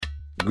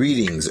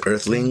Greetings,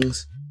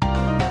 Earthlings.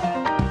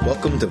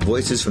 Welcome to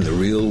Voices from the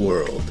Real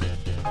World.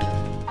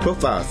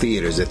 Profile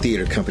Theater is a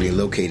theater company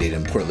located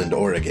in Portland,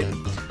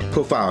 Oregon.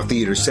 Profile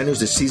Theater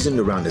centers the season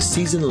around a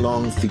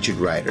season-long featured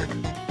writer.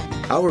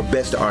 Our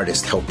best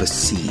artists help us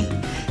see,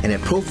 and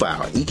at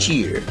Profile, each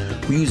year,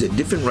 we use a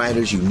different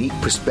writer's unique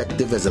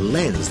perspective as a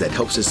lens that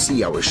helps us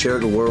see our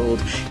shared world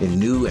in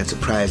new and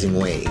surprising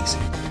ways.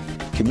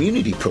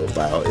 Community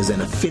Profile is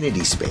an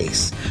affinity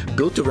space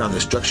built around the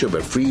structure of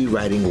a free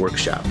writing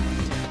workshop.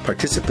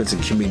 Participants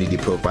in Community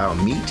Profile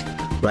meet,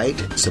 write,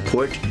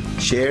 support,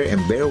 share,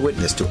 and bear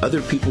witness to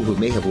other people who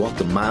may have walked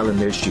a mile in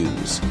their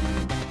shoes.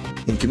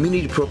 In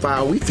Community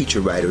Profile, we feature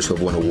writers who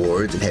have won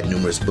awards and had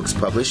numerous books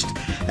published,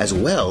 as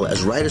well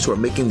as writers who are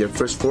making their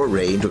first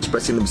foray into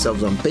expressing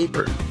themselves on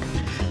paper.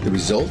 The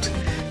result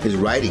is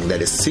writing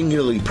that is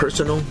singularly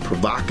personal,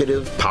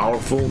 provocative,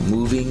 powerful,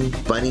 moving,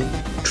 funny,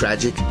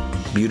 tragic,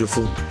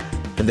 beautiful,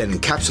 and that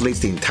encapsulates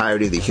the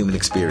entirety of the human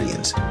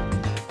experience.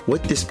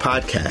 What this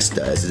podcast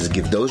does is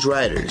give those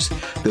writers,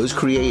 those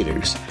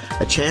creators,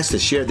 a chance to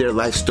share their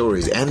life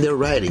stories and their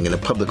writing in a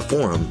public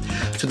forum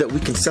so that we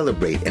can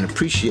celebrate and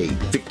appreciate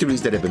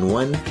victories that have been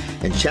won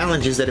and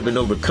challenges that have been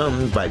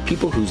overcome by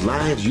people whose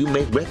lives you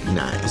may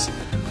recognize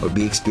or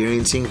be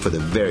experiencing for the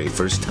very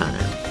first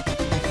time.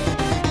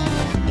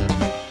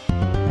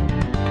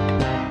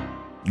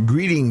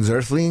 Greetings,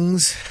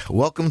 Earthlings.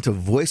 Welcome to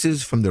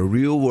Voices from the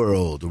Real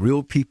World,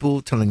 real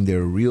people telling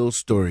their real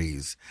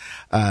stories.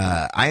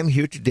 I am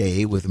here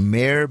today with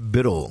Mare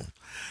Biddle.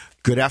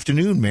 Good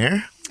afternoon,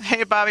 Mare.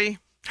 Hey, Bobby.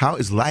 How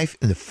is life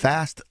in the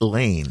fast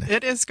lane?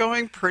 It is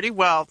going pretty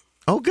well.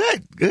 Oh,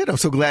 good, good. I'm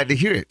so glad to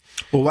hear it.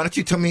 Well, why don't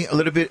you tell me a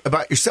little bit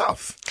about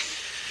yourself?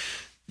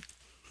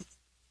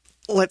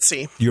 Let's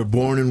see. You're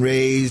born and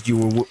raised. You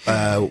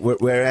were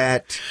where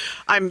at?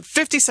 I'm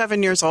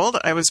 57 years old.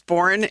 I was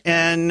born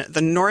in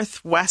the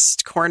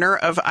northwest corner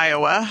of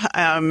Iowa,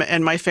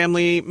 and my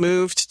family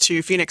moved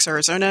to Phoenix,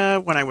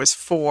 Arizona when I was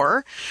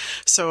 4.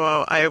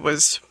 So I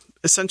was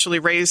essentially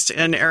raised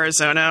in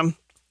Arizona.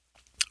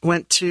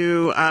 Went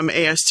to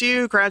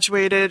ASU,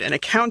 graduated in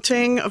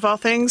accounting, of all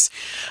things.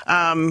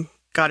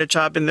 Got a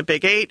job in the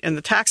Big 8 in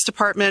the tax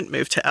department,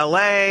 moved to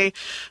LA.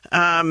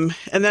 And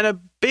then a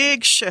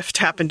big shift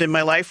happened in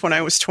my life when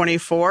I was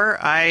 24.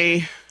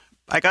 I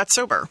got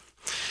sober.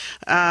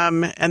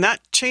 And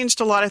that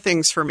changed a lot of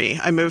things for me.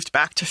 I moved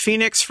back to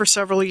Phoenix for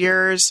several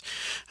years,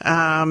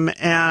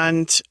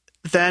 and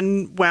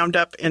then wound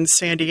up in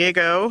San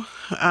Diego,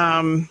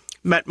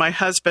 met my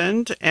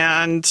husband,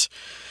 and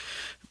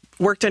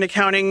worked in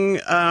accounting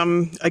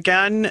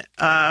again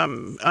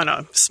on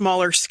a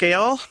smaller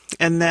scale.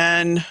 And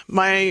then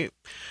my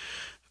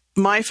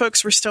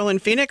folks were still in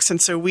Phoenix, and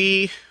so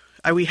we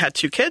had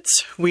 2 kids.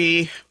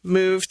 We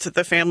moved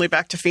the family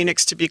back to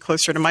Phoenix to be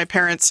closer to my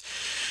parents.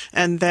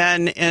 And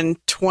then in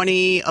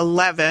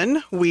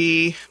 2011,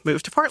 we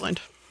moved to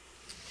Portland.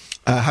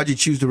 How'd you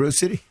choose the Rose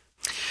City?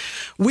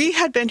 We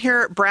had been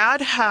here.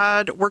 Brad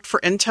had worked for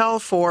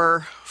Intel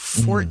for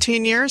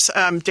 14 years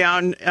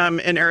down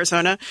in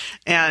Arizona.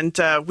 And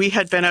we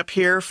had been up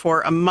here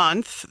for a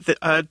month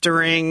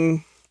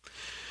during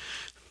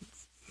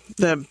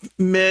the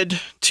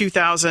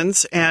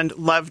mid-2000s and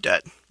loved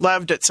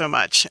it so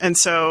much. And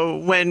so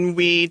when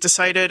we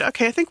decided,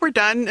 okay, I think we're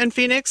done in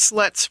Phoenix,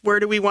 where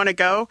do we want to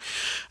go?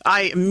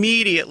 I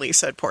immediately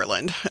said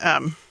Portland.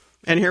 And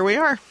here we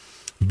are.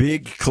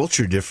 Big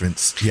culture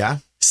difference, yeah?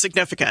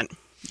 Significant,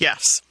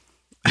 yes.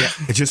 Yeah,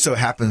 it just so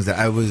happens that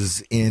I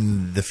was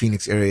in the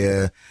Phoenix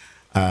area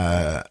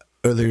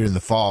earlier in the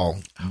fall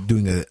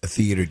doing a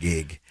theater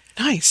gig.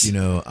 Nice. You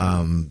know,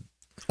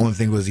 only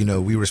thing was,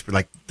 we were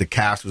like the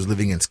cast was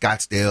living in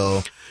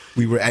Scottsdale.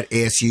 We were at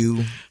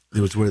ASU. It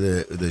was where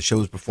the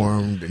shows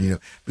performed. And,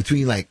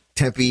 between like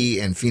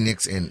Tempe and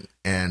Phoenix and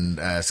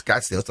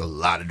Scottsdale, it's a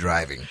lot of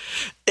driving.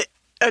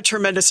 A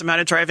tremendous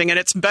amount of driving, and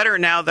it's better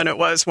now than it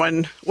was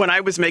when I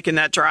was making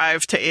that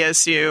drive to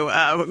ASU.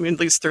 At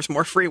least there's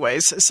more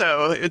freeways,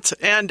 so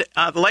and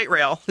the light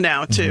rail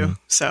now too. Mm-hmm.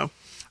 So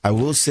I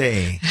will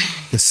say,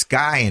 the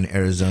sky in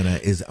Arizona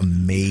is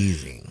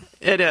amazing.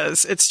 It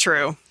is. It's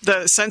true.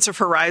 The sense of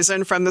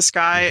horizon from the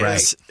sky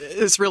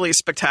is really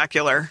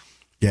spectacular.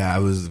 Yeah,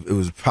 it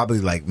was probably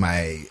like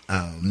my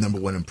number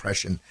one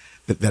impression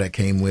that I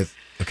came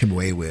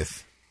away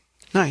with.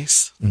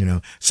 Nice.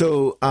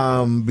 So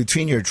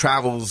between your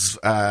travels,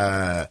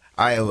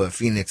 Iowa,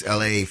 Phoenix,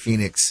 LA,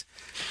 Phoenix,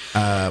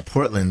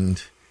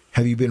 Portland,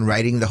 have you been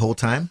writing the whole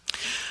time?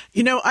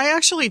 I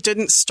actually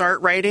didn't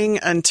start writing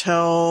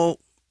until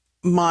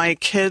my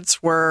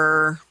kids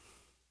were,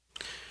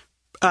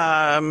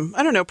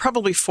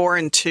 probably 4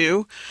 and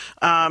 2.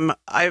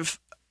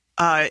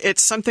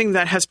 It's something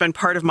that has been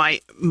part of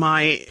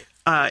my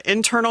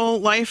internal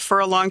life for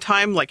a long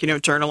time, like,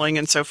 journaling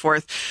and so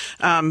forth.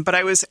 But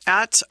I was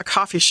at a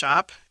coffee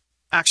shop,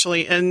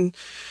 actually in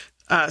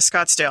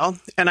Scottsdale,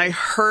 and I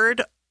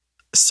heard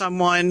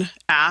someone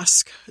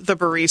ask the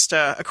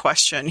barista a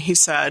question. He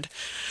said,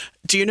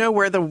 "Do you know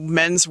where the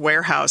men's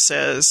warehouse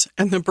is?"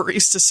 And the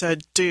barista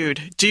said,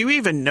 "Dude, do you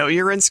even know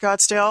you're in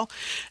Scottsdale?"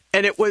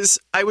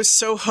 I was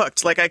so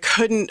hooked. Like I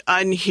couldn't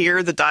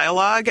unhear the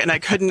dialogue and I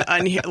couldn't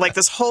unhear, like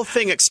this whole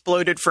thing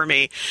exploded for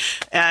me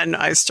and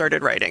I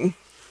started writing.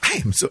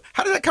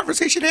 How did that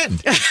conversation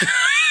end?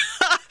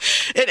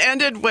 It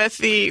ended with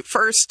the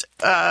first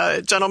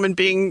gentleman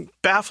being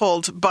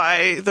baffled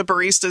by the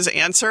barista's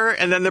answer,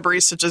 and then the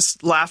barista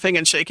just laughing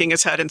and shaking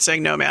his head and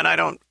saying, "No, man, I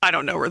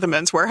don't know where the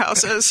men's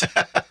warehouse is."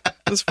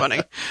 It was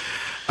funny.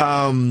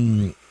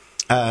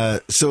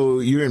 So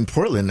you're in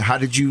Portland. How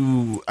did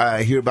you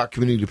hear about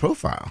Community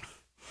Profile?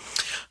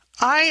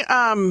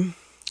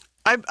 I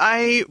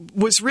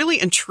was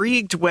really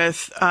intrigued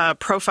with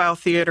Profile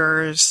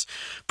Theater's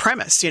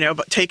premise,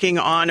 but taking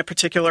on a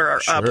particular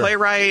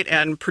playwright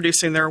and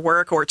producing their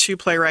work, or two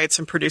playwrights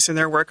and producing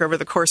their work over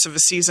the course of a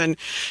season,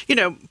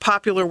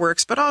 popular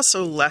works, but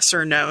also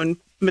lesser known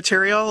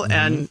material. Mm-hmm.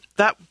 And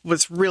that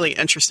was really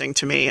interesting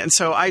to me. And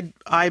so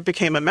I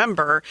became a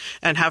member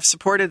and have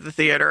supported the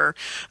theater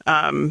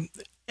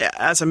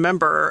as a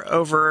member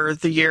over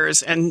the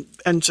years and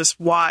just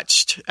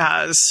watched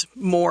as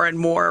more and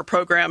more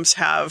programs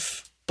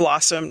have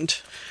blossomed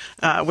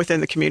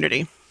within the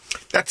community.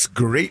 That's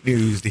great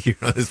news to hear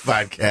on this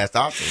podcast.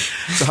 Awesome.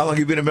 So how long have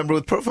you been a member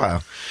with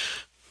Profile?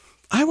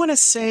 I want to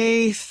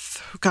say,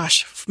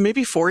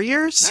 maybe 4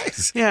 years.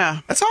 Nice. Yeah.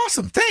 That's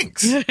awesome.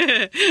 Thanks.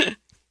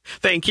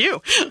 Thank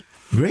you.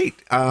 Great.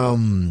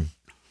 So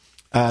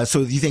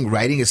do you think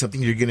writing is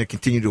something you're going to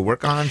continue to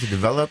work on, to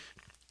develop?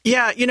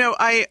 Yeah.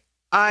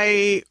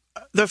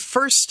 The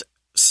first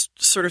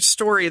sort of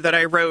story that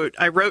I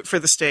wrote for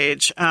the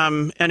stage,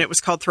 and it was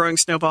called Throwing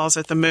Snowballs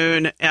at the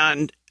Moon.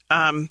 And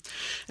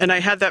I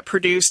had that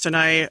produced, and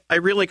I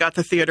really got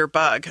the theater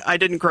bug. I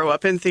didn't grow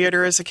up in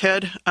theater as a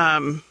kid,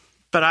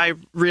 but I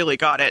really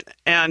got it.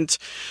 And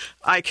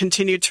I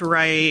continued to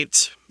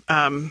write.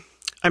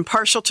 I'm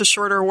partial to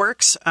shorter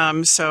works.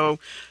 So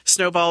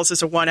Snowballs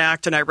is a one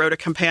act, and I wrote a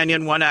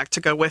companion one act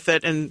to go with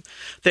it, and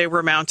they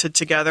were mounted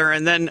together.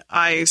 And then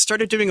I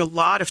started doing a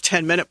lot of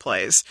 10-minute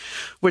plays,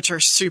 which are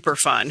super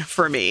fun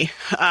for me.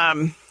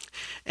 And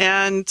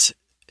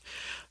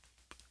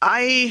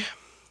I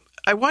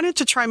wanted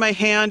to try my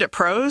hand at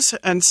prose,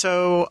 and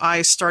so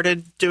I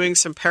started doing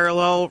some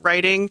parallel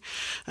writing.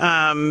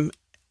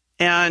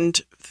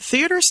 And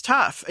theater's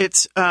tough.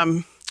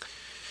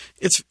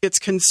 It's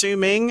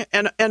consuming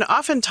and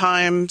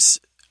oftentimes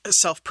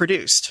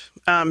self-produced.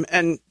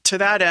 And to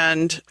that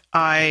end,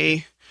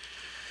 I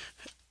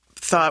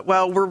thought,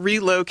 well, we're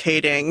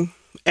relocating,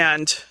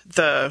 and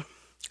the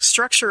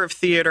structure of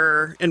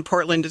theater in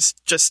Portland is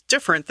just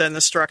different than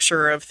the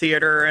structure of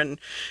theater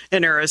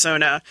in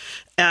Arizona.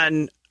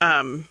 And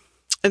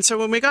so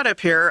when we got up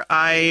here,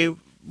 I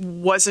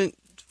wasn't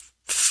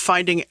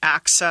finding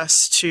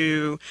access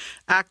to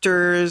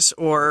actors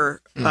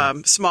or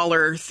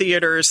smaller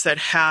theaters that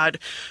had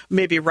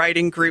maybe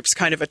writing groups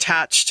kind of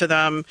attached to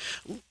them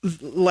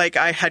like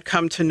I had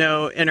come to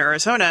know in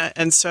Arizona.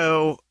 And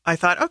so I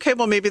thought, okay,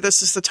 well, maybe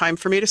this is the time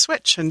for me to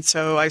switch. And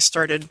so I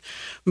started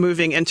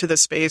moving into the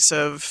space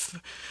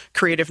of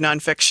creative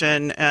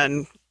nonfiction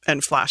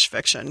and flash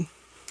fiction.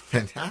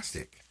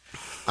 Fantastic.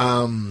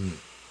 And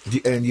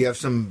you have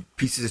some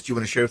pieces that you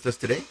want to share with us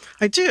today?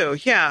 I do,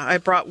 yeah. I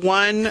brought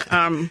one.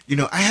 I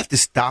have to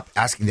stop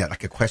asking that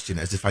like a question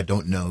as if I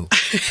don't know.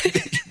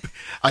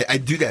 I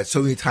do that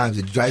so many times.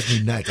 It drives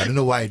me nuts. I don't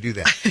know why I do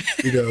that.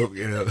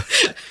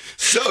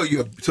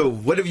 So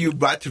what have you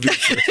brought to read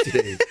for us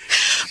today?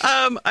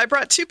 I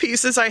brought two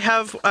pieces. I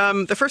have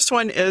the first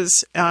one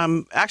is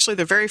actually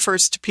the very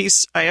first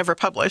piece I ever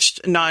published,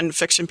 a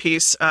nonfiction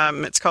piece.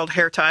 It's called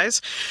Hair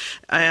Ties,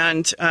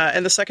 and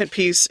the second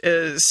piece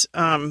is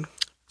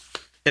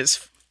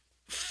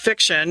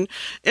fiction.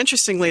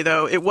 Interestingly,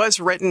 though, it was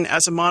written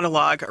as a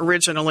monologue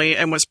originally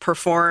and was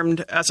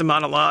performed as a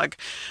monologue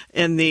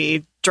in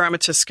the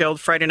Dramatists Guild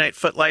Friday Night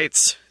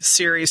Footlights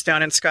series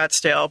down in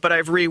Scottsdale, but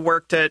I've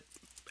reworked it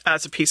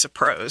as a piece of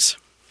prose.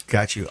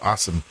 Got you.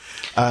 Awesome.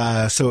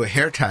 So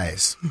Hair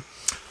Ties.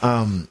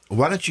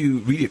 Why don't you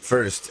read it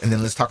first, and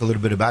then let's talk a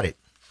little bit about it.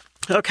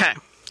 Okay.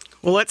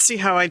 Well, let's see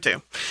how I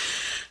do.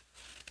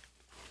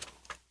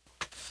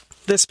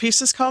 This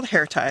piece is called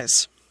Hair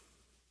Ties.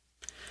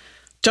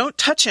 Don't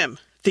touch him,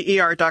 the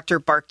ER doctor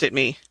barked at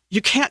me.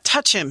 You can't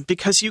touch him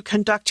because you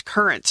conduct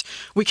current.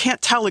 We can't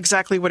tell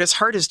exactly what his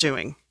heart is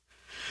doing.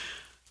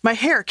 My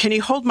hair, can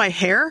you hold my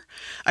hair?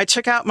 I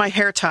took out my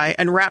hair tie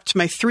and wrapped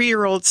my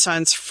 3-year-old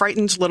son's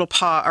frightened little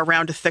paw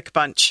around a thick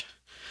bunch.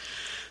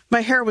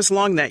 My hair was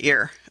long that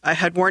year. I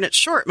had worn it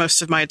short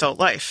most of my adult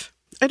life.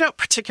 I don't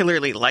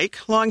particularly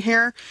like long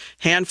hair.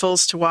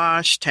 Handfuls to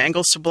wash,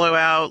 tangles to blow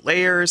out,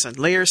 layers and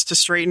layers to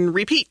straighten,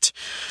 repeat.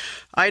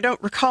 I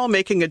don't recall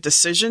making a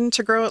decision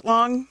to grow it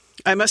long.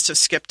 I must have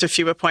skipped a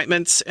few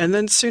appointments, and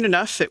then soon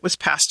enough it was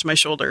past my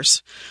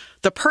shoulders.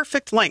 The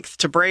perfect length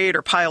to braid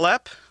or pile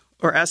up,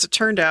 or as it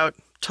turned out,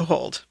 to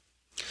hold.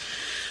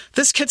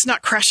 This kid's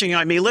not crashing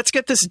on me. Let's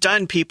get this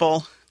done,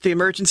 people. The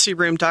emergency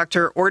room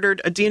doctor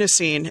ordered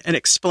adenosine and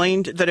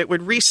explained that it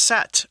would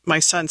reset my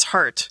son's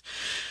heart.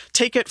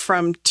 Take it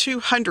from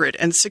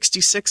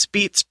 266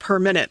 beats per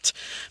minute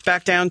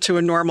back down to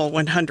a normal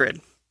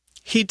 100.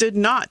 He did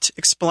not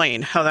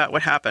explain how that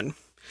would happen.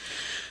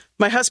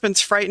 My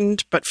husband's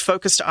frightened but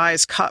focused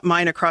eyes caught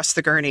mine across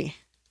the gurney.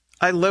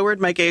 I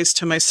lowered my gaze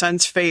to my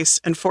son's face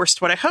and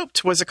forced what I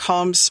hoped was a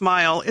calm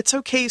smile. "It's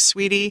okay,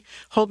 sweetie.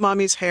 Hold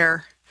Mommy's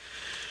hair."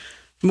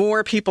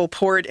 More people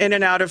poured in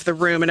and out of the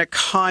room in a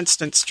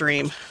constant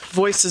stream,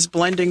 voices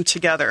blending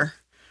together.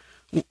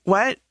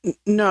 "What?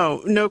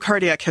 No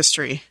cardiac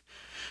history.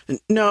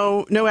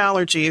 No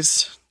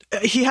allergies.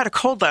 He had a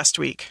cold last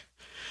week."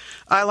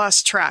 I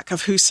lost track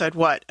of who said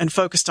what and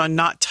focused on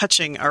not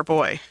touching our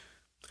boy.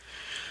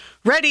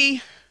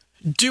 "Ready?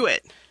 Do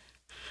it."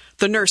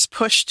 The nurse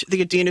pushed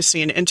the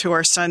adenosine into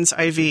our son's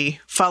IV,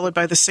 followed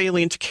by the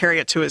saline to carry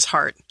it to his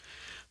heart.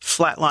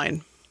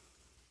 Flatline.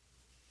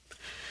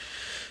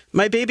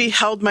 My baby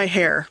held my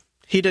hair.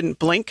 He didn't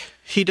blink.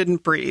 He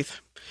didn't breathe.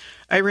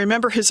 I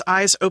remember his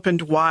eyes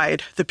opened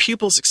wide. The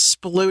pupils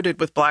exploded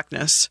with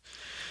blackness.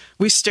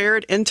 We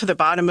stared into the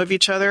bottom of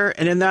each other,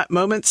 and in that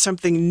moment,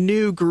 something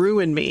new grew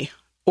in me,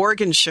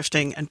 organ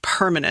shifting and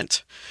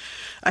permanent.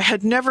 I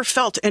had never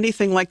felt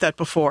anything like that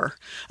before,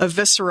 a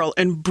visceral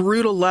and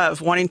brutal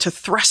love wanting to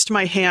thrust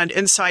my hand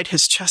inside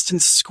his chest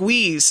and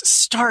squeeze,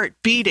 start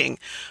beating,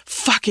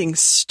 fucking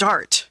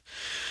start.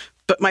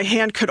 But my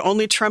hand could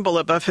only tremble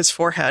above his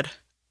forehead.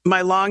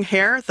 My long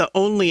hair, the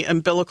only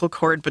umbilical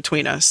cord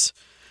between us.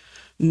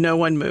 No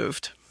one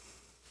moved.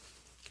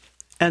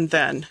 And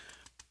then,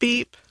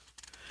 beep,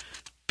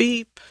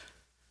 beep,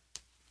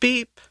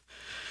 beep.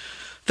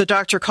 The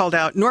doctor called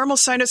out, "Normal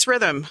sinus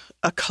rhythm."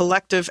 A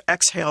collective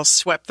exhale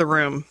swept the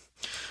room.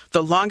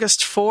 The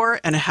longest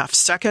 4.5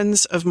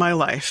 seconds of my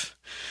life.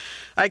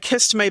 I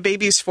kissed my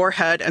baby's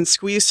forehead and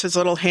squeezed his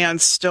little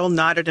hands still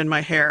knotted in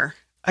my hair.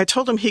 I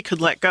told him he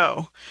could let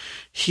go.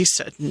 He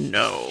said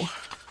no.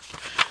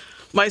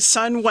 My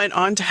son went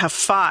on to have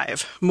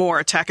 5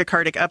 more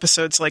tachycardic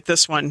episodes like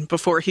this one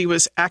before he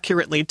was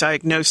accurately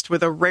diagnosed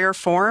with a rare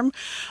form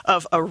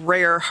of a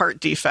rare heart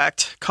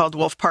defect called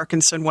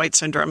Wolff-Parkinson-White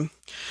syndrome.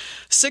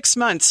 6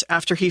 months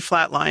after he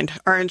flatlined,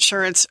 our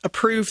insurance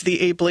approved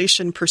the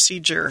ablation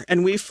procedure,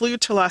 and we flew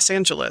to Los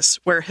Angeles,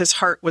 where his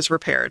heart was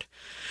repaired.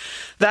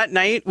 That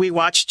night, we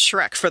watched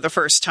Shrek for the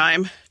first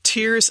time.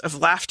 Tears of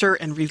laughter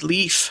and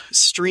relief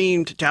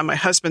streamed down my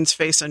husband's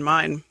face and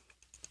mine.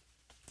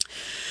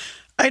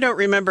 I don't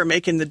remember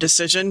making the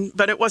decision,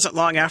 but it wasn't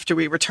long after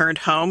we returned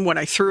home when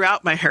I threw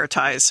out my hair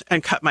ties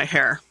and cut my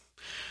hair.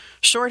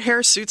 Short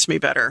hair suits me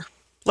better,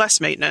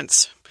 less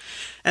maintenance.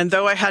 And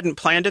though I hadn't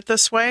planned it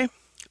this way,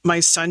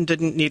 my son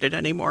didn't need it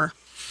anymore.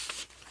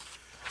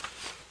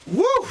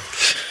 Woo!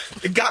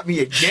 It got me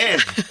again.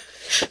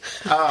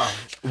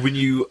 When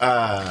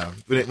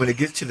it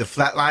gets to the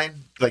flat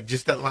line, like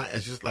just that line,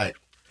 it's just like,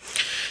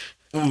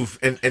 oof.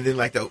 And then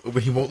like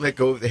when he won't let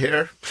go of the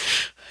hair.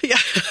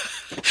 Yeah.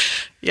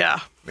 Yeah.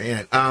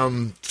 Man.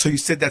 So you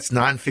said that's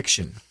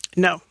nonfiction.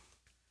 No.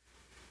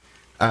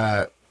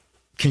 Can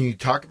you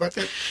talk about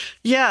that?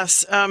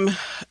 Yes.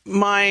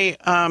 My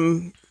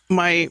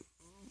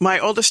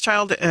oldest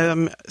child,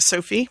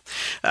 Sophie,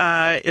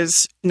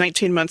 is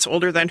 19 months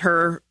older than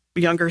her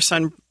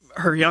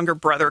younger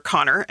brother,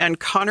 Connor. And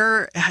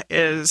Connor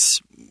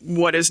is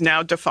what is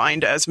now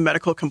defined as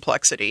medical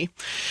complexity.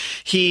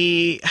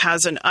 He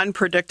has an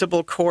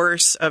unpredictable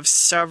course of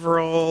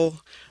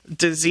several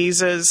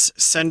diseases,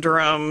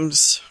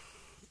 syndromes,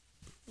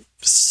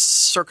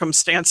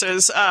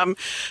 circumstances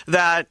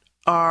that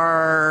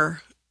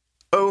are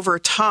over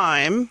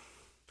time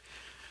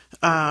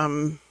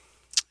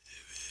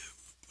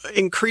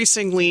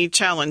increasingly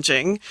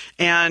challenging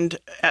and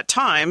at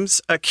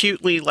times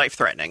acutely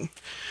life-threatening.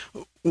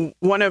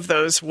 One of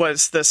those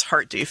was this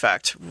heart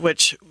defect,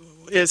 which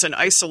is an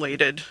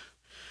isolated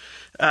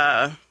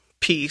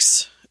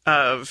piece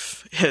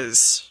of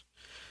his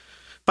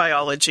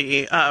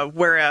biology,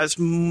 whereas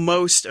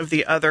most of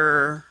the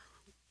other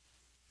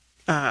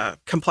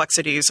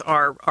complexities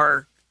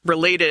are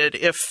related,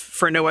 if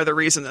for no other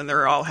reason than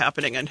they're all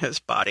happening in his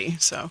body.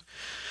 So.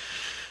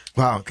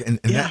 Wow, and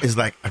that is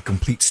like a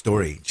complete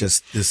story,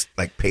 just this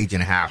like page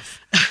and a half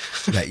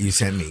that you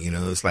sent me,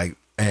 it's like,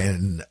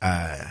 and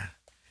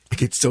it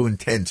gets so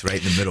intense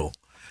right in the middle.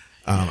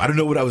 I don't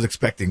know what I was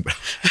expecting, but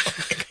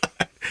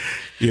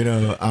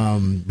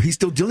he's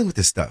still dealing with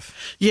this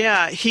stuff.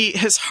 Yeah,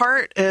 his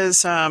heart is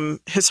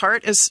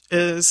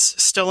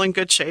still in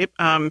good shape.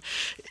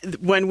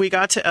 When we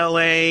got to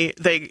LA,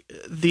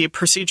 the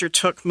procedure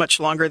took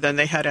much longer than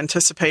they had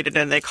anticipated,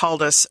 and they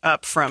called us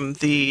up from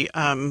the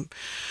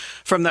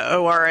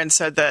OR and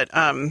said that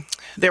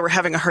they were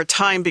having a hard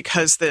time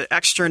because the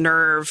extra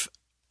nerve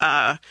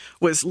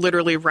was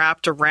literally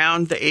wrapped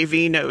around the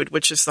AV node,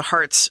 which is the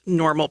heart's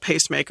normal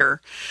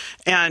pacemaker.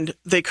 And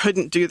they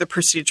couldn't do the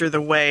procedure the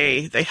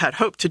way they had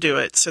hoped to do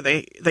it. So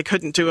they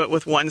couldn't do it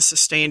with one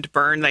sustained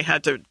burn. They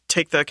had to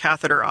take the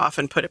catheter off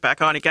and put it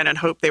back on again and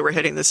hope they were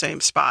hitting the same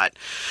spot.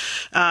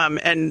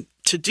 And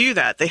to do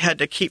that, they had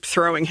to keep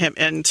throwing him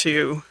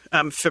into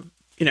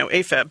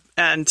AFib.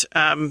 And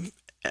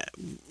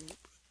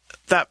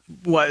that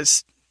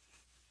was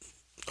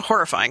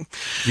horrifying.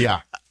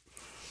 Yeah.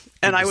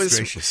 And I was,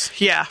 gracious.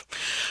 Yeah.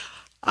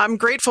 I'm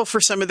grateful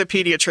for some of the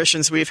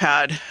pediatricians we've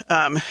had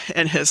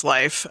in his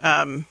life,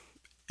 and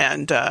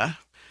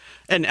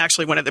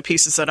actually one of the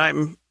pieces that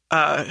I'm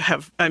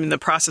in the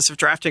process of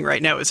drafting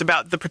right now is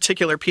about the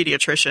particular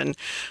pediatrician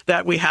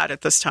that we had at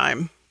this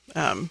time,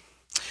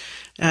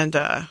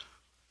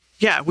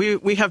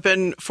 we have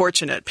been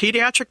fortunate.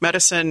 Pediatric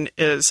medicine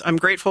I'm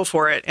grateful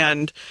for it,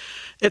 and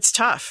it's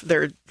tough.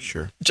 There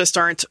just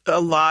aren't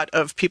a lot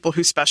of people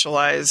who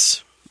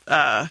specialize.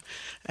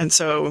 And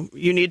so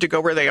you need to go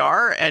where they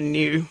are, and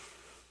you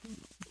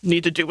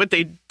need to do what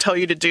they tell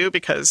you to do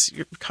because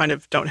you kind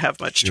of don't have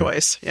much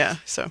choice. Yeah.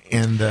 So,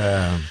 and,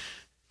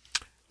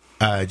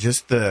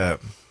 just the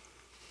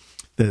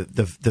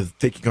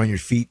thinking on your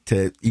feet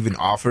to even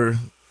offer,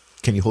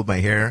 can you hold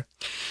my hair?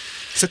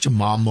 Such a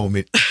mom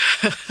moment.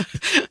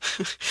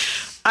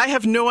 I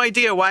have no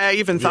idea why I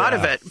even thought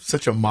of it.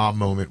 Such a mom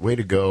moment. Way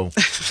to go.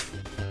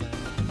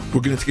 We're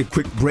going to take a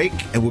quick break,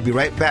 and we'll be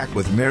right back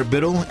with Mare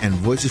Biddle and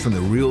Voices from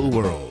the Real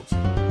World.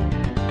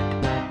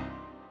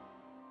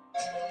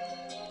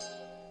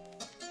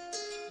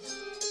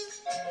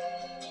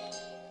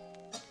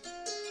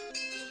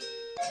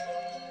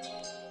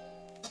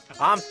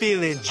 I'm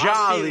feeling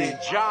jolly.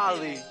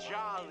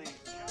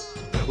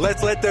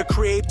 Let's let the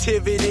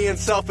creativity and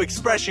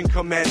self-expression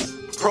commence.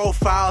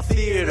 Profile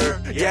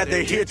Theater, yeah,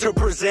 they're here to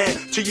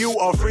present to you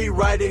a free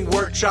writing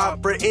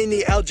workshop for any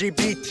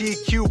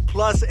LGBTQ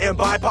plus and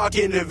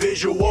BIPOC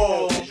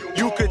individual.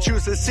 You could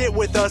choose to sit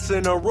with us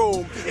in a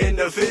room in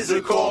the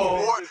physical,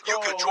 or you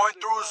could join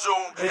through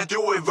Zoom and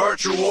do it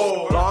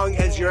virtual. Long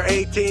as you're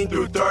 18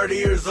 through 30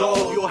 years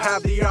old, you'll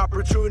have the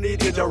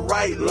opportunity to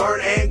write,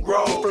 learn, and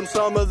grow from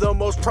some of the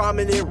most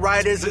prominent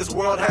writers this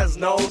world has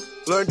known.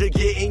 Learn to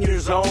get in your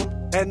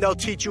zone, and they'll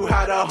teach you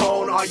how to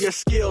hone all your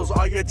skills,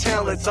 all your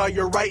talents, all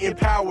your writing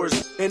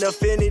powers. An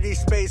affinity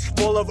space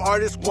full of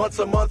artists once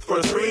a month for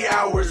 3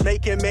 hours,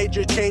 making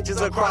major changes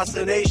across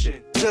the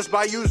nation just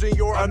by using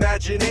your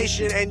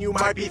imagination. And you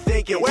might be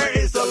thinking, where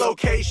is the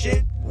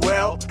location?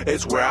 Well,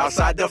 it's where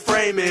Outside the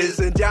Frame is,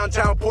 in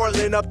downtown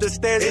Portland, up the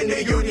stairs in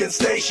the Union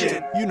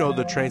Station. You know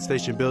the train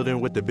station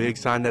building with the big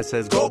sign that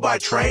says go by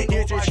train.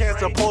 Here's your chance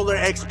to polar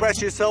express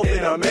yourself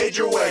in a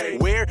major way.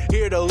 We're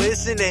here to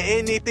listen to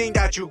anything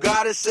that you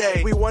gotta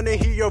say. We wanna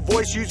hear your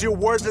voice, use your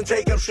words and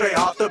take them straight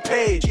off the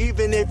page.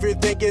 Even if you're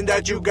thinking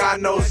that you got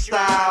no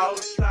style,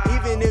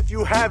 even if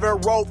you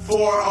haven't wrote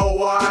for a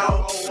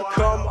while,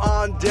 come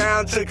on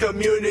down to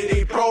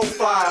Community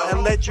Profile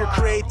and let your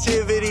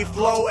creativity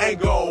flow and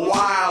go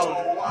wild.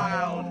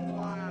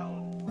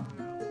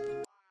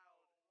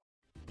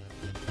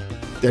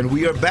 Then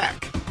we are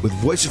back with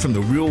Voices from the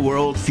Real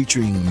World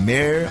featuring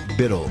Mare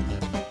Biddle.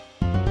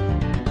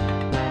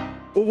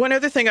 One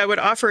other thing I would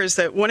offer is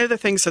that one of the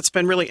things that's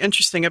been really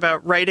interesting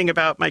about writing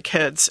about my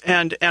kids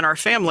and our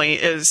family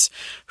is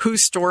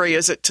whose story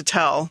is it to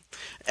tell,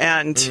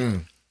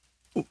 and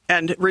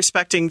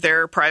respecting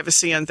their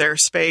privacy and their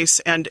space,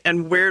 and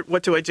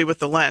what do I do with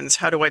the lens?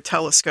 How do I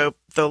telescope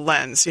the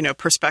lens?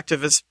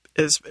 Perspective is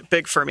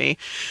big for me.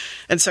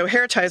 And so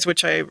Hair Ties,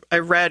 which I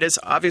read, is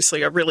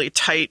obviously a really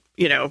tight,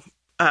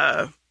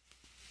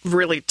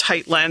 really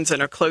tight lens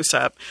and a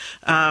close-up.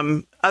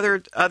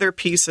 Other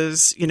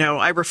pieces,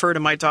 I refer to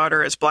my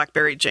daughter as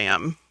Blackberry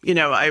Jam.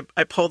 I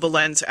pull the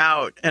lens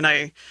out and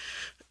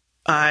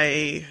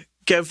I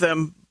give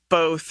them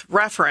both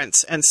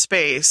reference and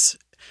space,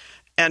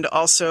 and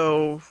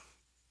also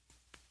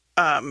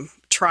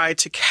try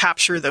to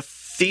capture the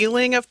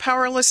feeling of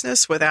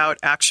powerlessness without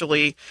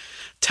actually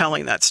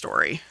telling that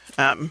story.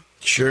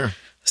 Sure.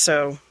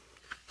 So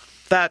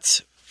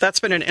that's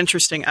been an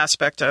interesting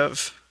aspect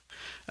of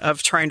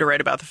trying to write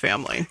about the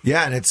family.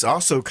 Yeah, and it's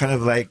also kind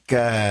of like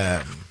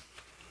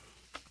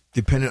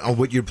dependent on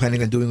what you're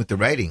planning on doing with the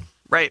writing.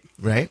 Right.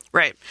 Right?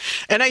 Right.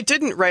 And I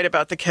didn't write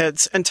about the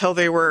kids until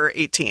they were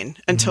 18,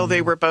 until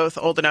they were both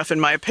old enough,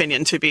 in my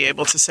opinion, to be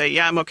able to say,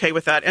 yeah, I'm okay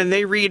with that. And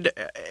they read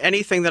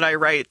anything that I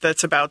write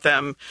that's about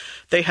them.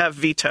 They have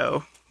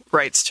veto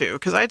rights to,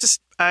 because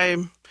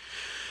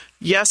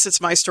yes,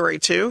 it's my story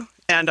too,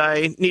 and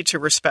I need to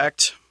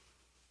respect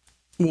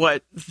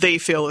what they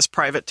feel is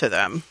private to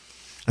them.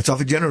 That's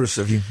awfully generous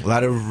of you. A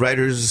lot of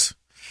writers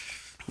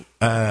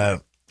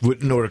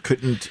wouldn't or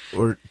couldn't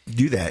or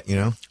do that,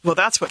 Well,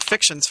 that's what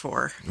fiction's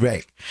for.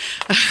 Right.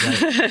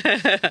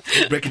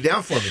 Break it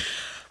down for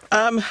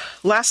me.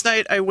 Last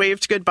Night I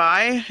Waved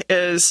Goodbye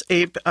is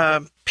a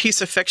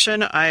piece of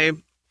fiction.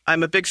 I'm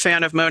a big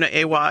fan of Mona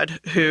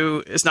Awad,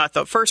 who is not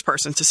the first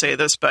person to say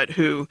this, but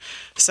who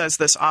says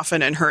this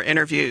often in her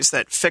interviews,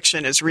 that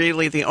fiction is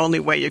really the only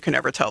way you can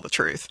ever tell the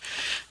truth.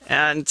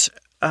 And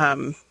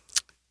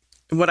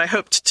what I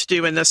hoped to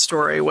do in this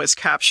story was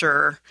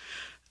capture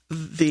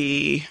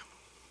the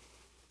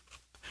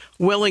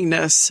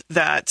willingness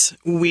that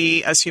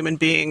we as human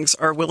beings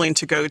are willing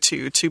to go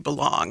to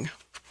belong.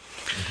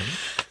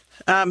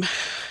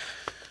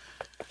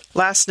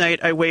 Last Night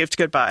I Waved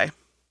Goodbye.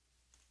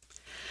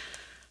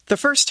 The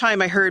first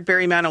time I heard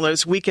Barry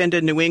Manilow's Weekend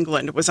in New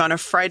England was on a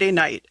Friday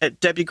night at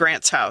Debbie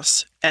Grant's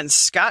house, and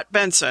Scott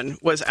Benson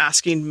was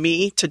asking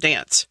me to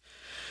dance.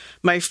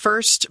 my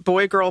first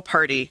boy-girl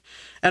party,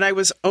 and I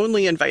was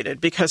only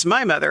invited because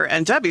my mother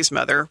and Debbie's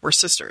mother were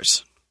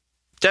sisters.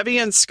 Debbie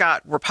and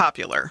Scott were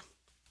popular.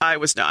 I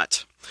was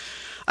not.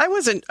 I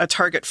wasn't a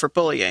target for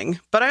bullying,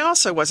 but I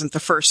also wasn't the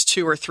first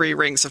 2 or 3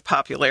 rings of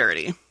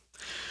popularity.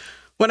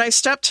 When I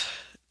stepped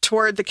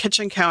toward the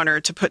kitchen counter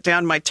to put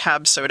down my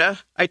tab soda,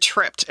 I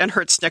tripped and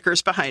heard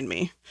snickers behind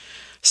me.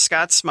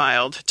 Scott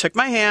smiled, took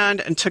my hand,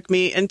 and took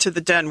me into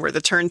the den where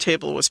the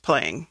turntable was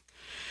playing.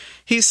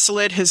 He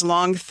slid his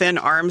long, thin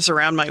arms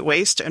around my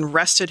waist and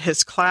rested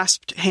his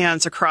clasped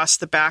hands across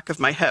the back of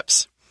my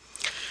hips.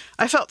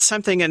 I felt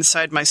something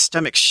inside my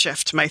stomach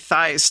shift. My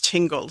thighs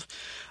tingled.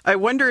 I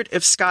wondered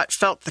if Scott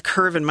felt the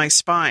curve in my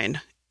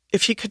spine,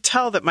 if he could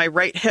tell that my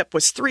right hip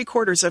was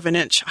 3/4 of an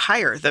inch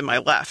higher than my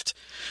left.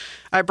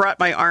 I brought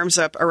my arms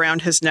up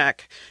around his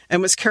neck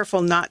and was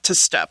careful not to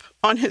step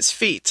on his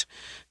feet.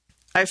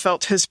 I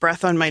felt his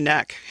breath on my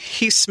neck.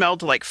 He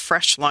smelled like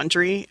fresh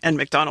laundry and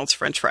McDonald's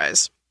French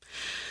fries.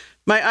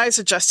 My eyes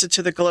adjusted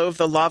to the glow of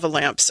the lava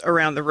lamps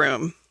around the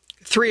room.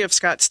 3 of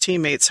Scott's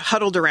teammates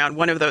huddled around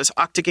one of those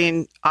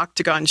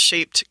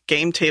octagon-shaped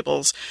game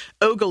tables,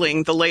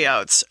 ogling the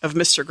layouts of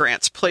Mr.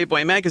 Grant's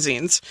Playboy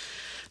magazines.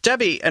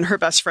 Debbie and her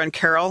best friend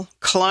Carol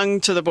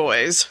clung to the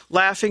boys,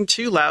 laughing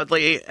too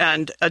loudly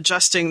and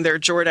adjusting their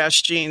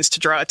Jordache jeans to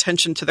draw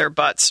attention to their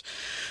butts.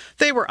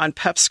 They were on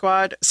Pep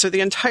Squad, so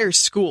the entire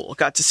school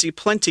got to see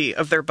plenty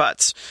of their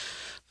butts.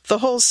 The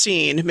whole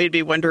scene made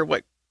me wonder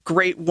what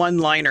great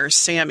one-liner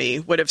Sammy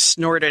would have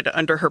snorted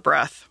under her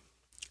breath.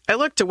 I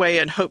looked away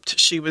and hoped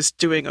she was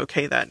doing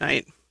okay that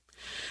night.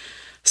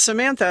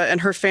 Samantha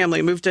and her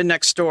family moved in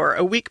next door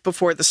a week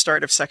before the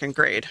start of 2nd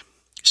grade.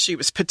 She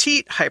was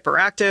petite,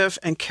 hyperactive,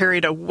 and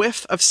carried a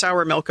whiff of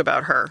sour milk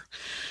about her.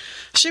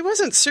 She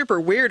wasn't super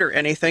weird or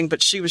anything,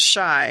 but she was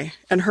shy,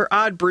 and her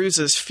odd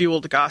bruises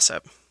fueled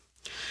gossip.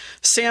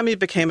 Sammy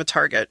became a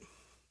target.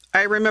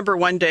 I remember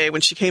one day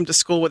when she came to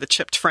school with a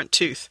chipped front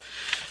tooth.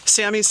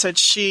 Sammy said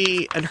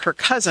she and her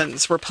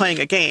cousins were playing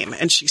a game,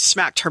 and she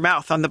smacked her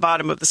mouth on the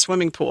bottom of the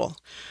swimming pool.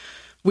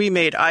 We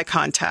made eye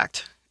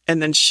contact,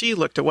 and then she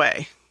looked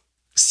away.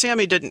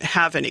 Sammy didn't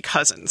have any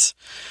cousins.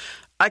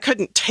 I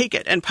couldn't take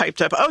it and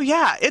piped up, "Oh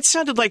yeah, it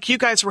sounded like you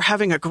guys were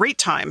having a great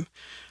time."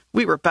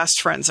 We were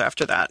best friends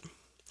after that.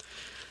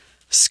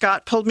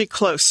 Scott pulled me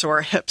close so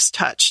our hips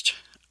touched.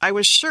 I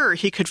was sure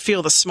he could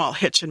feel the small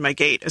hitch in my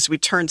gait as we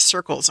turned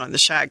circles on the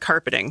shag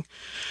carpeting.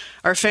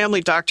 Our family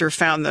doctor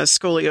found the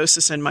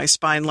scoliosis in my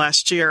spine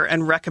last year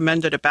and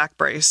recommended a back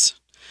brace.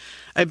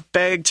 I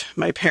begged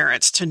my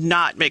parents to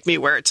not make me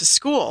wear it to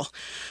school.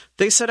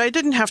 They said I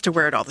didn't have to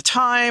wear it all the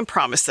time,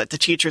 promised that the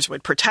teachers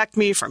would protect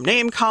me from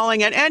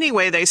name-calling, and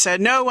anyway, they said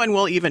no one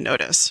will even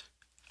notice.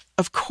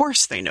 Of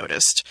course they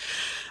noticed.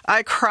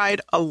 I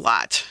cried a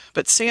lot,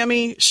 but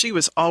Sammy, she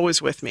was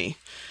always with me.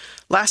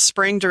 Last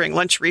spring during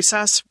lunch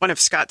recess, one of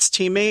Scott's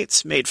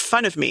teammates made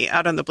fun of me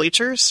out on the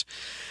bleachers.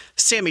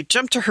 Sammy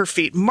jumped to her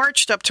feet,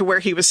 marched up to where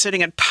he was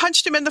sitting, and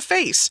punched him in the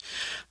face.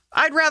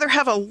 "I'd rather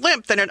have a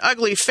limp than an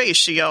ugly face,"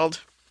 she yelled.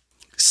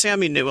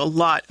 Sammy knew a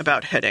lot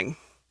about hitting.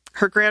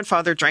 Her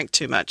grandfather drank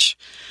too much.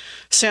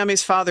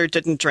 Sammy's father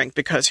didn't drink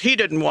because he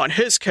didn't want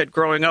his kid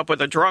growing up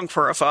with a drunk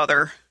for a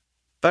father.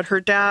 But her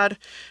dad,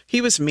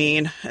 he was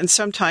mean, and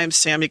sometimes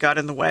Sammy got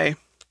in the way.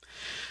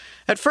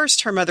 At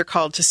first, her mother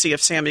called to see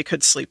if Sammy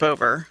could sleep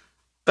over,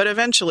 but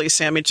eventually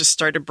Sammy just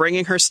started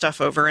bringing her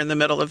stuff over in the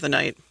middle of the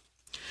night.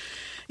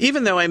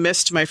 Even though I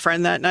missed my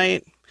friend that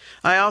night,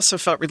 I also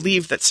felt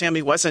relieved that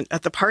Sammy wasn't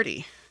at the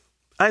party.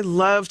 I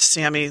loved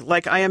Sammy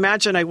like I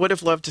imagine I would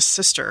have loved a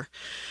sister,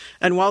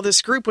 and while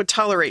this group would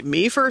tolerate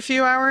me for a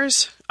few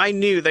hours, I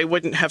knew they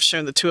wouldn't have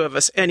shown the 2 of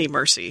us any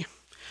mercy.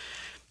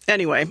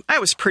 Anyway, I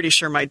was pretty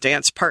sure my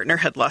dance partner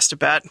had lost a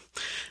bet,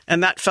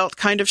 and that felt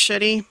kind of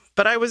shitty,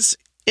 but I was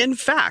in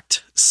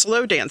fact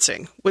slow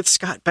dancing with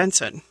Scott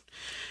Benson.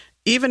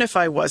 Even if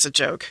I was a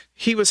joke,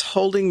 he was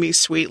holding me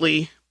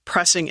sweetly,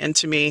 pressing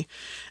into me,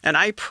 and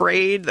I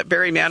prayed that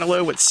Barry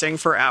Manilow would sing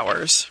for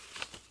hours.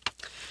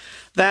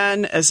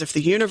 Then, as if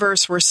the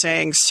universe were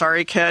saying,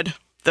 "Sorry, kid,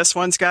 this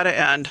one's got to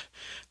end,"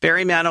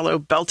 Barry Manilow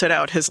belted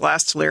out his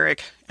last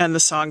lyric, and the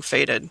song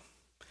faded.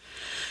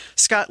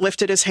 Scott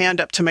lifted his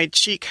hand up to my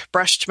cheek,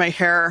 brushed my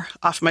hair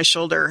off my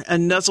shoulder,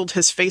 and nuzzled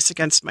his face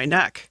against my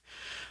neck.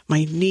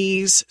 My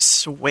knees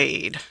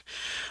swayed.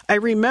 I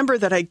remember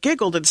that I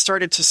giggled and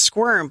started to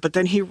squirm, but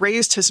then he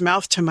raised his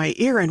mouth to my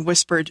ear and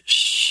whispered,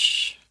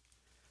 "Shh."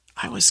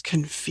 I was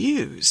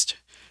confused.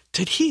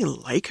 Did he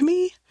like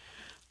me?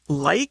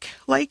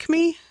 Like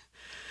me?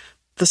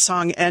 The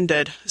song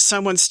ended.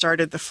 Someone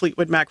started the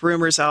Fleetwood Mac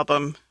Rumors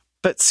album,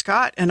 but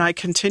Scott and I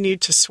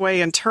continued to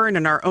sway and turn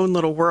in our own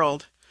little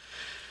world.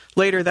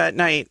 Later that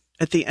night,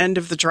 at the end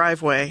of the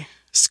driveway,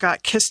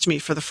 Scott kissed me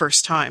for the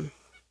first time.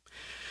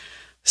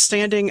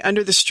 Standing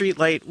under the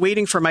streetlight,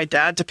 waiting for my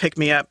dad to pick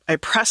me up, I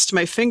pressed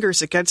my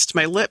fingers against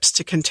my lips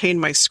to contain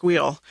my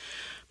squeal.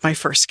 My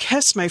first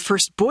kiss, my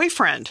first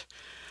boyfriend.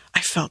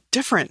 I felt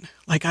different,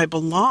 like I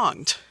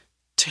belonged.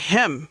 To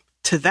him,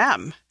 to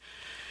them.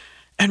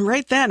 And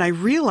right then I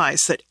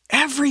realized that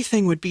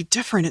everything would be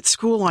different at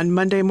school on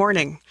Monday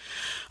morning.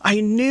 I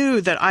knew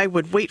that I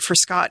would wait for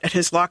Scott at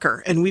his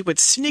locker and we would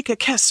sneak a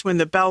kiss when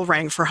the bell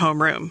rang for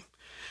homeroom.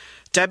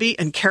 Debbie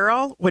and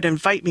Carol would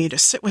invite me to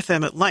sit with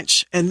them at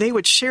lunch, and they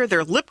would share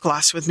their lip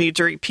gloss with me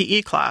during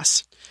PE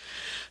class.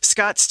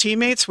 Scott's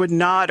teammates would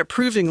nod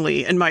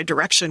approvingly in my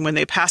direction when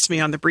they passed me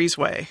on the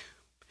breezeway.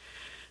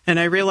 And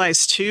I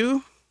realized,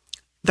 too,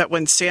 that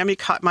when Sammy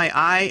caught my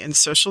eye in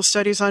social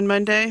studies on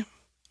Monday,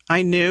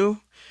 I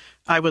knew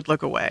I would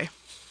look away.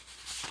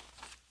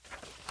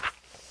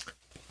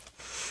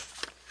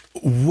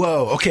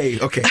 Whoa. Okay.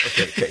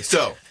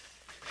 So,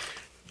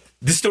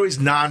 this story is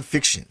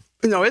nonfiction.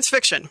 No, it's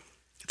fiction.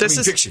 This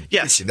is fiction.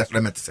 Yes. Fiction. That's what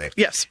I meant to say.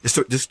 Yes.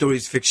 This story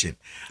is fiction.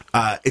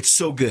 It's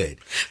so good.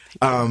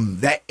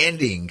 That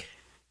ending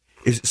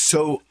is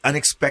so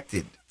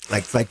unexpected.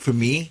 Like for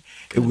me,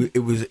 it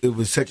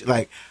was such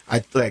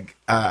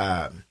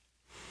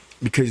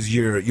because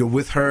you're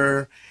with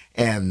her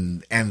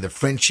and the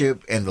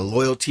friendship and the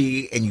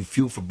loyalty, and you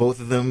feel for both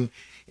of them,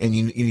 and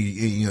you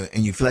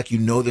and you feel like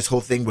this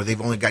whole thing where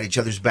they've only got each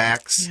other's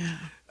backs.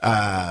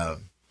 Yeah.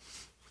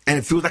 And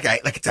it feels like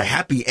it's a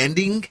happy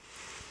ending.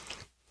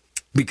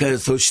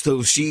 Because so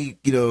she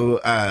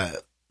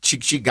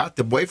she got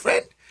the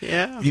boyfriend,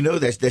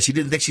 that she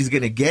didn't think she's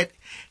gonna get,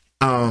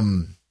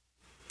 and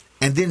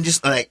then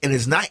just and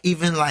it's not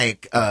even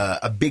like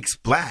a big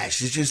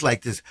splash. It's just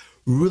like this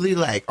really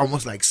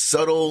almost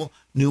subtle,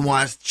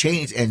 nuanced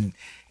change, and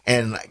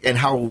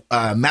how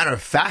matter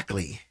of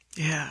factly,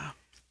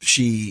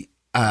 she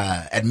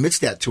admits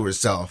that to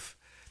herself,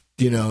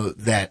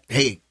 that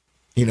hey,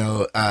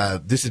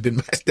 this has been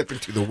my step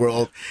into the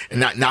world,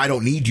 and now I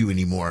don't need you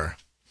anymore.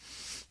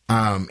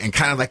 And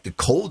kind of the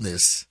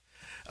coldness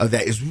of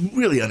that is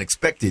really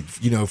unexpected,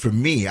 for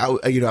me. I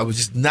was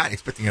just not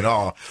expecting at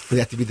all for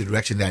that to be the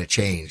direction that it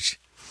changed.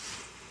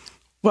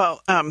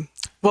 Well,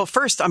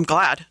 first, I'm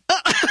glad.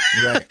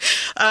 Right.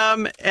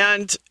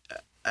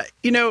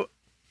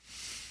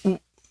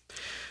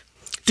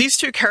 These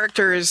two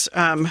characters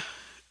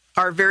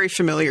are very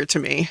familiar to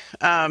me.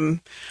 I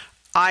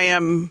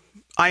am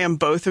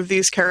both of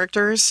these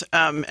characters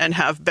and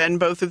have been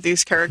both of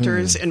these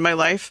characters in my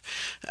life.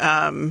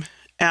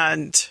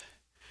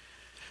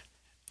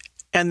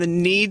 And the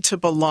need to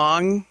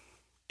belong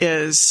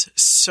is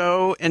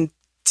so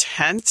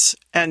intense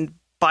and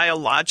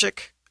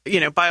biologically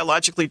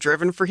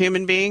driven for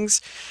human beings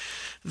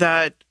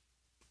that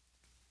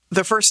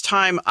the first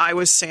time I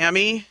was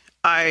Sammy,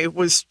 I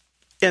was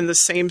in the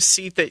same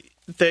seat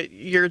that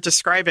you're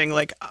describing,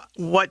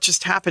 what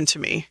just happened to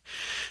me.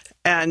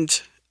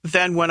 And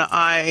then when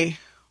I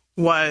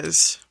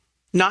was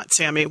not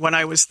Sammy, when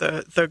I was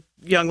the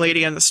young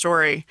lady in the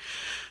story,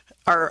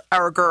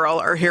 our girl,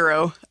 our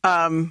hero,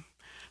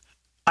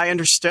 I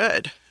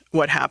understood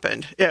what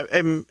happened.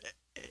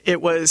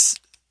 It was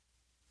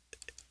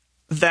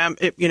them.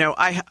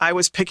 I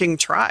was picking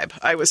tribe.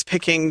 I was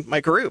picking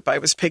my group.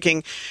 And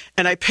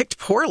I picked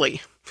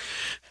poorly,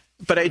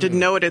 but I didn't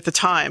know it at the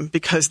time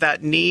because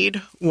that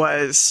need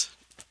was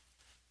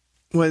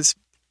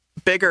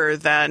bigger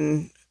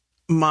than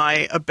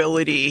my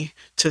ability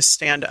to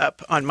stand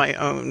up on my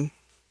own.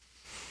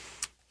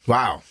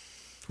 Wow.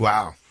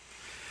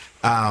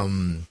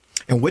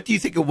 And what do you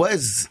think it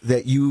was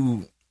that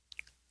you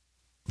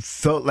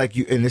felt like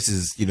you, and this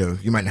is, you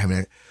might not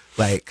have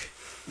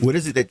what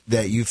is it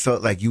that you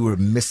felt like you were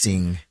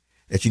missing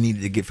that you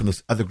needed to get from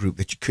this other group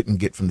that you couldn't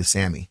get from the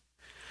Sammy?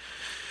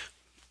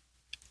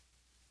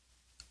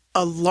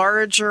 A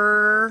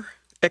larger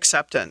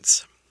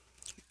acceptance.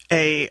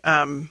 It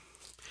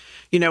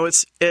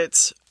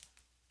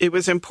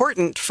was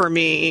important for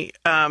me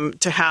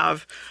to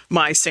have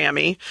my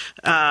Sammy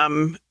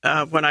when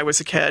I was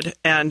a kid,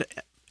 and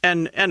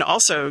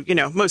also,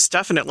 most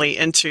definitely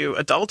into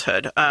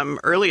adulthood,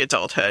 early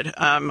adulthood.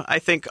 I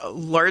think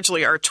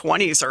largely our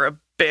 20s are a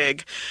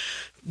big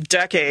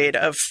decade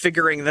of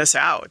figuring this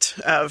out,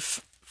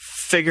 of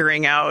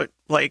figuring out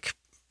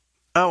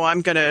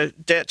I'm going to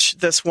ditch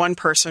this one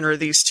person or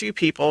these two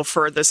people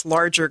for this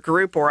larger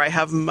group where I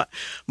have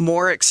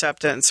more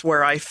acceptance,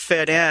 where I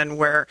fit in,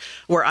 where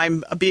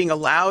I'm being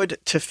allowed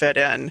to fit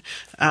in.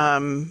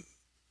 But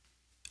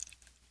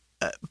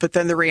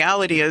then the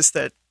reality is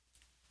that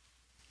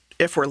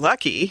if we're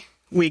lucky,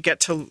 we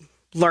get to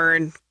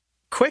learn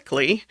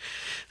quickly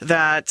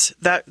that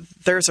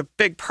there's a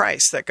big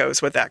price that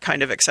goes with that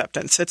kind of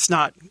acceptance. It's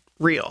not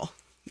real.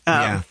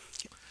 And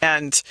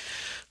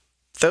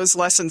those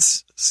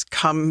lessons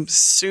come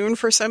soon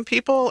for some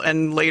people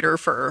and later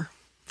for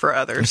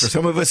others. And for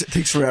some of us, it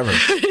takes forever.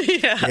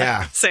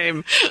 Yeah.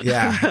 Same.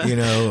 Yeah.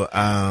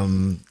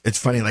 It's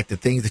funny, the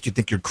things that you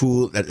think you're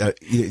cool,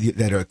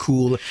 that are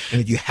cool,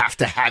 and you have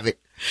to have it.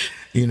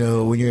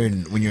 When you're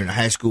in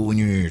high school, when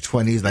you're in your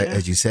 20s,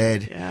 as you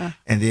said,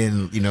 and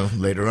then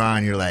later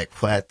on, you're like,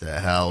 what the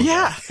hell?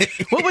 Yeah,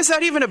 what was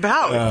that even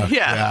about?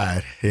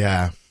 God.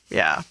 Yeah.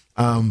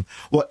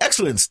 Well,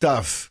 excellent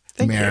stuff,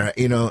 Mare.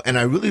 And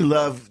I really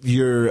love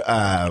your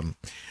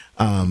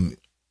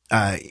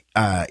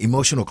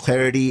emotional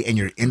clarity and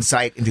your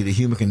insight into the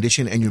human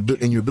condition and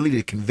your ability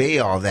to convey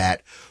all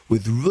that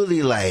with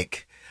really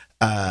like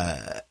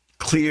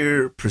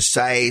clear,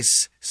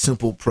 precise,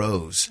 simple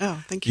prose.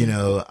 Oh, thank you. You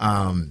know,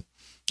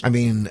 I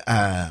mean,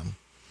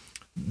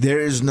 there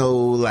is no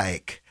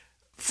like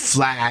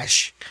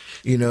flash,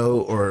 you know,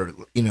 or,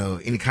 you know,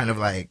 any kind of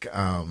like,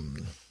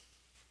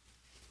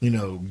 you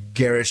know,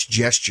 garish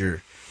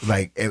gesture,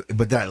 like,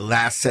 but that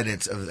last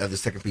sentence of the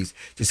second piece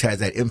just has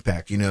that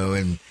impact, you know,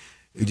 and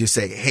you just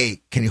say, hey,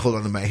 can you hold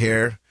on to my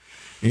hair,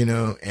 you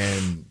know,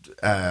 and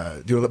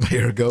do you let my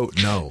hair go?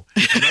 No.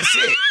 And that's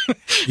it,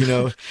 you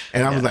know,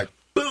 and I was like,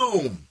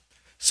 boom.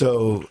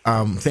 So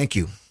thank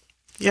you.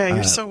 Yeah,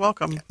 you're so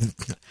welcome.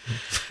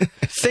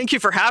 Thank you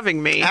for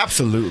having me.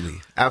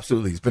 Absolutely.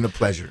 Absolutely. It's been a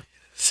pleasure.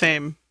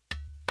 Same.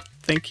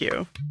 Thank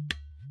you.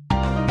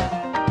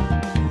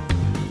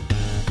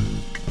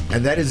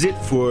 And that is it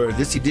for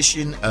this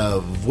edition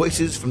of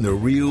Voices from the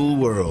Real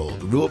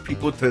World. Real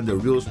people telling their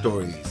real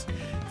stories.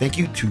 Thank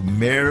you to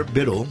Mare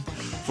Biddle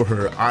for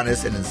her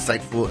honest and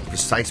insightful and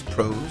precise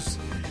prose.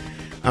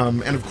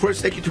 And of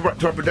course, thank you to our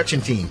production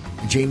team.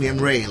 Jamie M.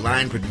 Ray,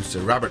 line producer.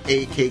 Robert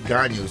A.K.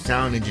 Gagno,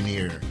 sound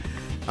engineer.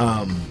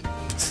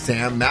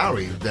 Sam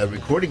Mowry, the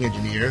recording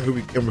engineer,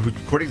 who's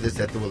recording this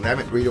at the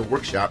Willamette Radio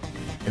Workshop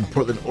in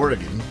Portland,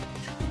 Oregon,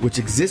 which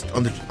exists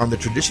on the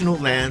traditional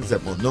lands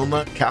of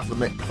Multnomah,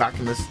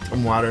 Clackamas,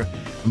 Tumwater,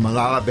 and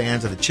Malala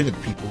bands of the Chinook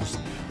peoples,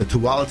 the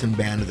Tualatin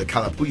band of the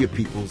Kalapuya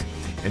peoples,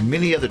 and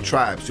many other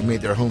tribes who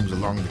made their homes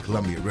along the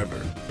Columbia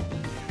River.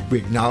 We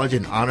acknowledge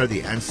and honor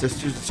the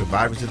ancestors and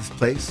survivors of this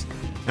place,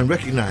 and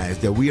recognize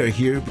that we are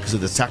here because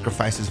of the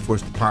sacrifices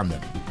forced upon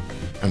them,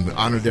 and we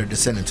honor their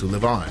descendants who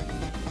live on.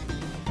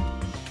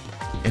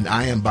 And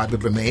I am Bobby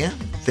Bermea.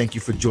 Thank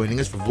you for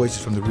joining us for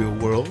Voices from the Real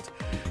World.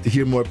 To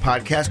hear more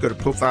podcasts, go to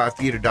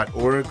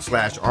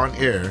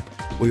profiletheater.org/on-air,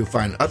 where you'll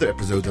find other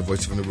episodes of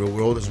Voices from the Real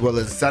World, as well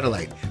as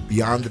Satellite,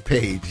 Beyond the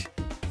Page.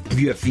 If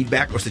you have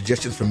feedback or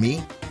suggestions for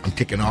me, I'm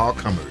taking all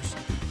comers.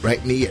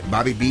 Write me at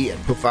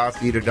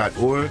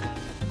bobbyb@profiletheater.org.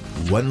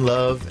 One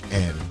love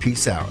and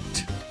peace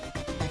out.